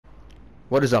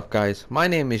What is up, guys? My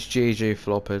name is JJ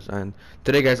Flopez, and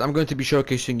today, guys, I'm going to be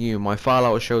showcasing you my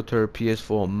Fallout Shelter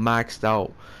PS4 maxed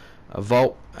out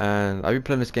vault. And I've been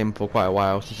playing this game for quite a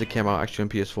while, since it came out actually on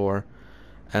PS4,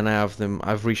 and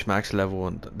I've reached max level,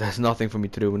 and there's nothing for me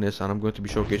to do in this, and I'm going to be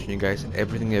showcasing you guys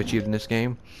everything I achieved in this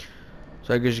game.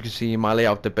 So as you can see, my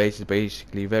layout of the base is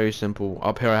basically very simple.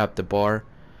 Up here I have the bar,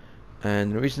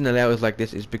 and the reason the layout is like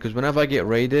this is because whenever I get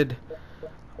raided,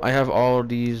 I have all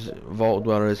these vault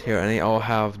dwellers here, and they all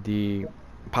have the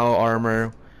power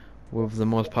armor with the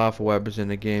most powerful weapons in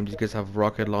the game. These guys have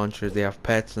rocket launchers, they have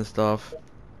pets and stuff.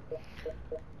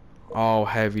 All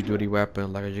heavy duty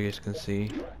weapons, like as you guys can see.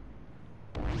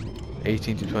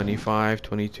 18 to 25,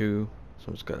 22.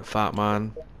 Someone's got a fat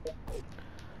man.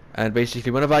 And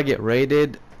basically, whenever I get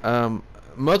raided,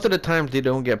 most of the times they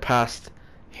don't get past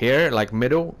here, like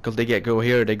middle, because they go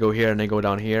here, and they go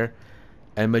down here.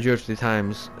 And majority of the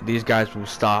times, these guys will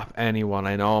stop anyone.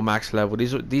 I know, max level.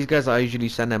 These guys, I usually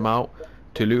send them out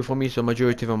to loot for me. So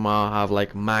majority of them have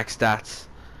like max stats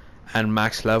and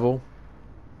max level.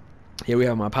 Here we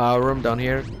have my power room down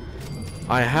here.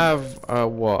 I have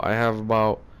what? I have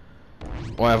about.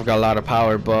 Well, I've got a lot of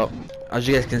power, but as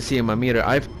you guys can see in my meter,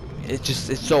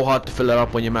 it's so hard to fill it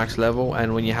up when you're max level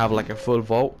and when you have like a full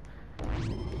vault.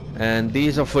 And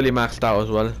these are fully maxed out as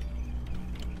well.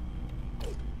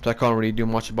 So I can't really do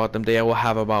much about them. They will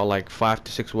have about like 5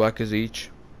 to 6 workers each.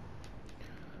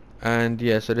 And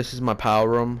yeah, so this is my power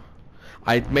room.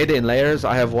 I made it in layers.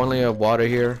 I have one layer of water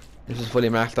here. This is fully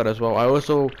maxed out as well. I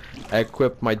also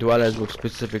equipped my dwellers with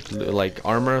specific like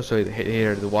armor. So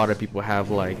here the water people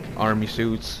have like army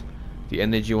suits. The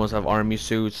energy ones have army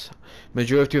suits.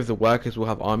 Majority of the workers will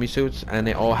have army suits, and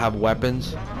they all have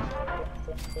weapons.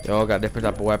 They all got different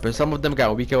type of weapons. Some of them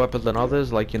got weaker weapons than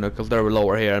others, like, you know, because they're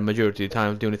lower here, and majority of the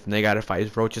time the only thing they gotta fight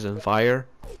is roaches and fire.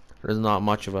 There's not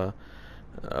much of an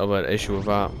issue with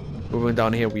that. Moving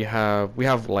down here, we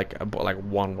have like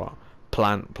one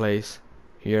plant place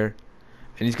here,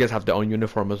 and these guys have their own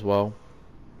uniform as well.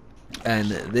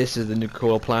 And this is the new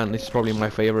cool plant. This is probably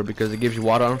my favorite because it gives you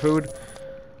water and food,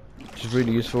 which is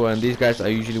really useful. And these guys are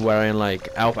usually wearing like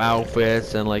elf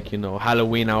outfits and, like, you know,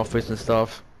 Halloween outfits and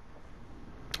stuff.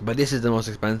 But this is the most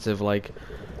expensive like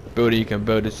builder you can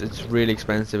build. It's really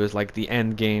expensive. It's like the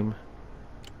end game.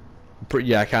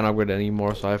 Yeah, I can't upgrade it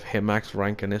anymore, so I've hit max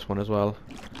rank in this one as well.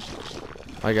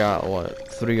 I got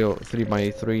what, 3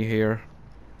 by 3 here.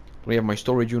 We have my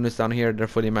storage units down here. They're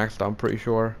fully maxed out, I'm pretty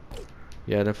sure.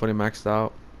 Yeah, they're fully maxed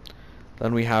out.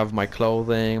 Then we have my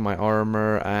clothing, my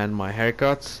armor, and my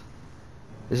haircuts.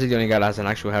 This is the only guy that has an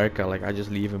actual haircut. Like, I just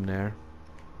leave him there.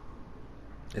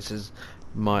 This is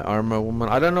my armor woman.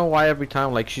 I don't know why every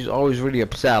time, like, she's always really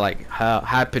upset. Like, her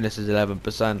happiness is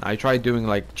 11%. I tried doing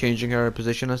like changing her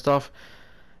position and stuff,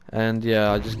 and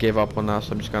yeah, I just gave up on that,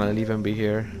 so I'm just gonna leave him be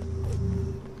here.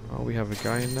 Oh, we have a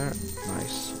guy in there.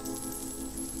 Nice.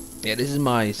 Yeah, this is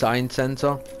my science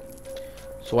center.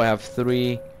 So I have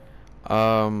 3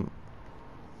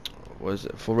 was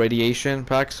it for radiation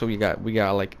packs. So we got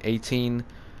like 18.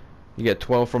 You get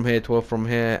 12 from here, 12 from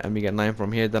here, and we get 9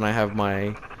 from here. Then I have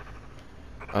my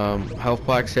health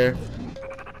packs here.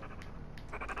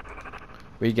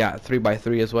 We got 3 by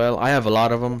 3 as well. I have a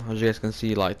lot of them, as you guys can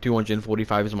see. Like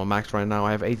 245 is my max right now.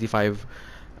 I have 85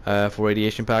 for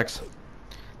radiation packs.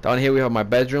 Down here we have my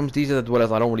bedrooms. These are the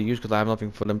dwellers I don't really use because I have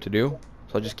nothing for them to do,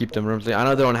 so I just keep them rooms. I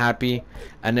know they're unhappy,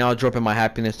 and now dropping my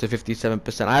happiness to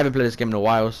 57%. I haven't played this game in a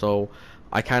while, so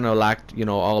I kind of lacked, you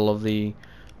know, all of the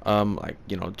like,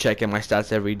 you know, checking my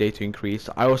stats every day to increase.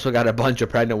 I also got a bunch of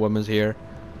pregnant women here.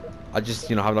 I just,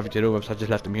 you know, have nothing to do with, so I just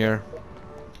left them here,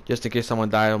 just in case someone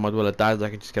dies or my dweller dies. I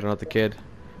can just get another kid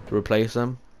to replace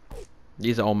them.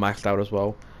 These are all maxed out as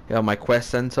well. You have my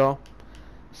quest center,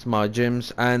 smart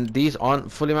gyms, and these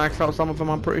aren't fully maxed out. Some of them,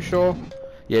 I'm pretty sure.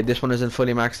 Yeah, this one isn't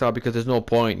fully maxed out because there's no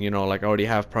point, you know. Like, I already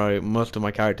have probably most of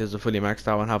my characters are fully maxed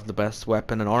out and have the best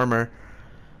weapon and armor.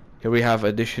 Here we have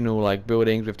additional like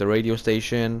buildings with the radio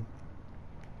station.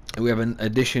 We have an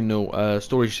additional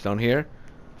storage down here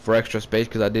for extra space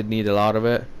because I did need a lot of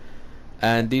it.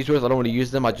 And these ones, I don't really use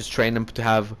them. I just train them to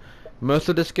have most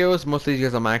of the skills. Most of these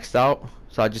guys are maxed out,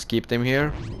 so I just keep them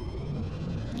here.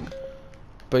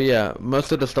 But yeah,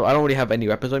 most of the stuff, I don't really have any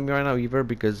weapons on me right now either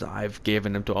because I've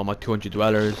given them to all my 200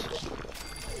 dwellers.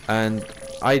 And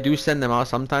I do send them out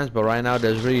sometimes, but right now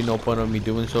there's really no point of me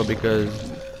doing so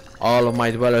because all of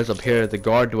my dwellers up here, the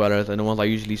guard dwellers, and the ones I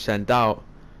usually send out,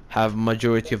 have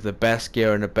majority of the best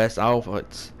gear and the best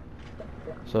outfits.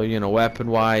 So, you know, weapon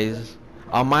wise,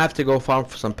 I might have to go farm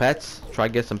for some pets, try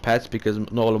to get some pets, because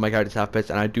not all of my characters have pets,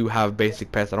 and I do have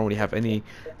basic pets. I don't really have any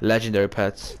legendary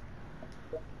pets.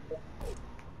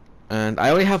 And I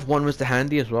only have one Mr.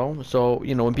 Handy as well. So,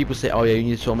 you know, when people say, oh yeah, you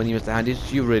need so many Mr.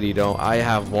 Handys, you really don't. I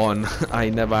have one. I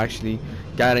never actually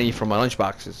got any from my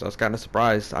lunchboxes. So I was kind of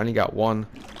surprised. I only got one.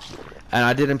 And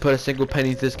I didn't put a single penny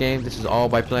into this game. This is all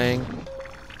by playing.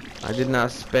 I did not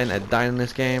spend a dime in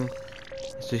this game.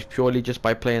 This is purely just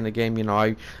by playing the game. You know,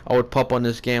 I would pop on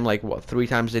this game like, what, 3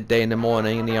 times a day, in the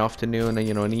morning, in the afternoon, and,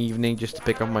 you know, in the evening, just to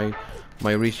pick up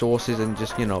my resources and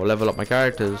just, you know, level up my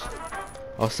characters.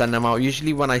 I'll send them out.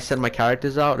 Usually when I send my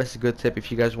characters out, that's a good tip if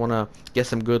you guys want to get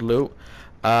some good loot.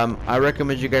 I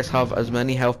recommend you guys have as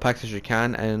many health packs as you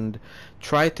can, and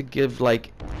try to give,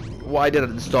 like, what I did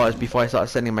at the start is, before I started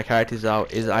sending my characters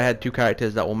out, is I had 2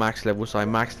 characters that were max level, so I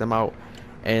maxed them out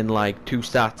in like 2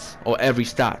 stats, or every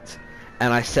stat,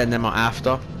 and I send them out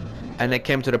after. And it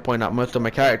came to the point that most of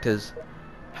my characters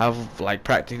have like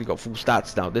practically got full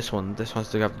stats now. This one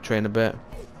still have to train a bit,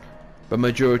 but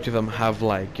majority of them have,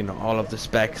 like, you know, all of the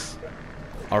specs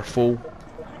are full.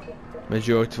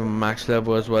 Majority of them max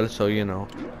level as well, so, you know,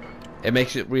 it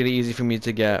makes it really easy for me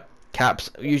to get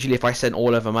caps. Usually if I send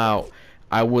all of them out,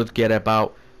 I would get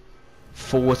about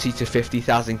 40 to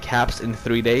 50,000 caps in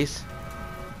 3 days,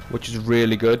 which is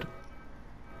really good.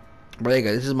 But there you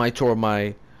go, this is my tour of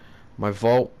my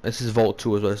vault. This is Vault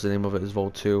 2 as well, that's the name of it, is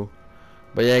Vault 2.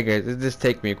 But yeah guys, it did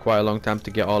take me quite a long time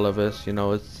to get all of this, you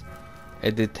know,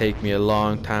 it did take me a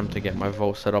long time to get my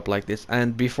vault set up like this.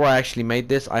 And before I actually made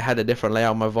this, I had a different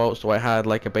layout of my vault. So I had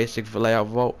like a basic layout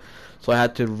vault, so I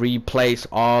had to replace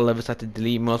all of this. I had to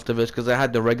delete most of it because I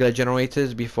had the regular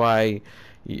generators before I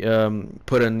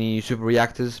put in the super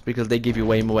reactors, because they give you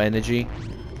way more energy,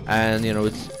 and, you know,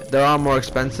 they are more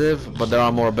expensive, but they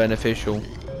are more beneficial.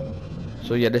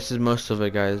 So yeah, this is most of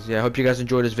it, guys. Yeah, I hope you guys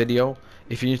enjoyed this video.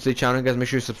 If you're new to the channel, guys, make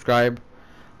sure you subscribe,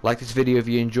 like this video if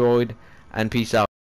you enjoyed, and peace out.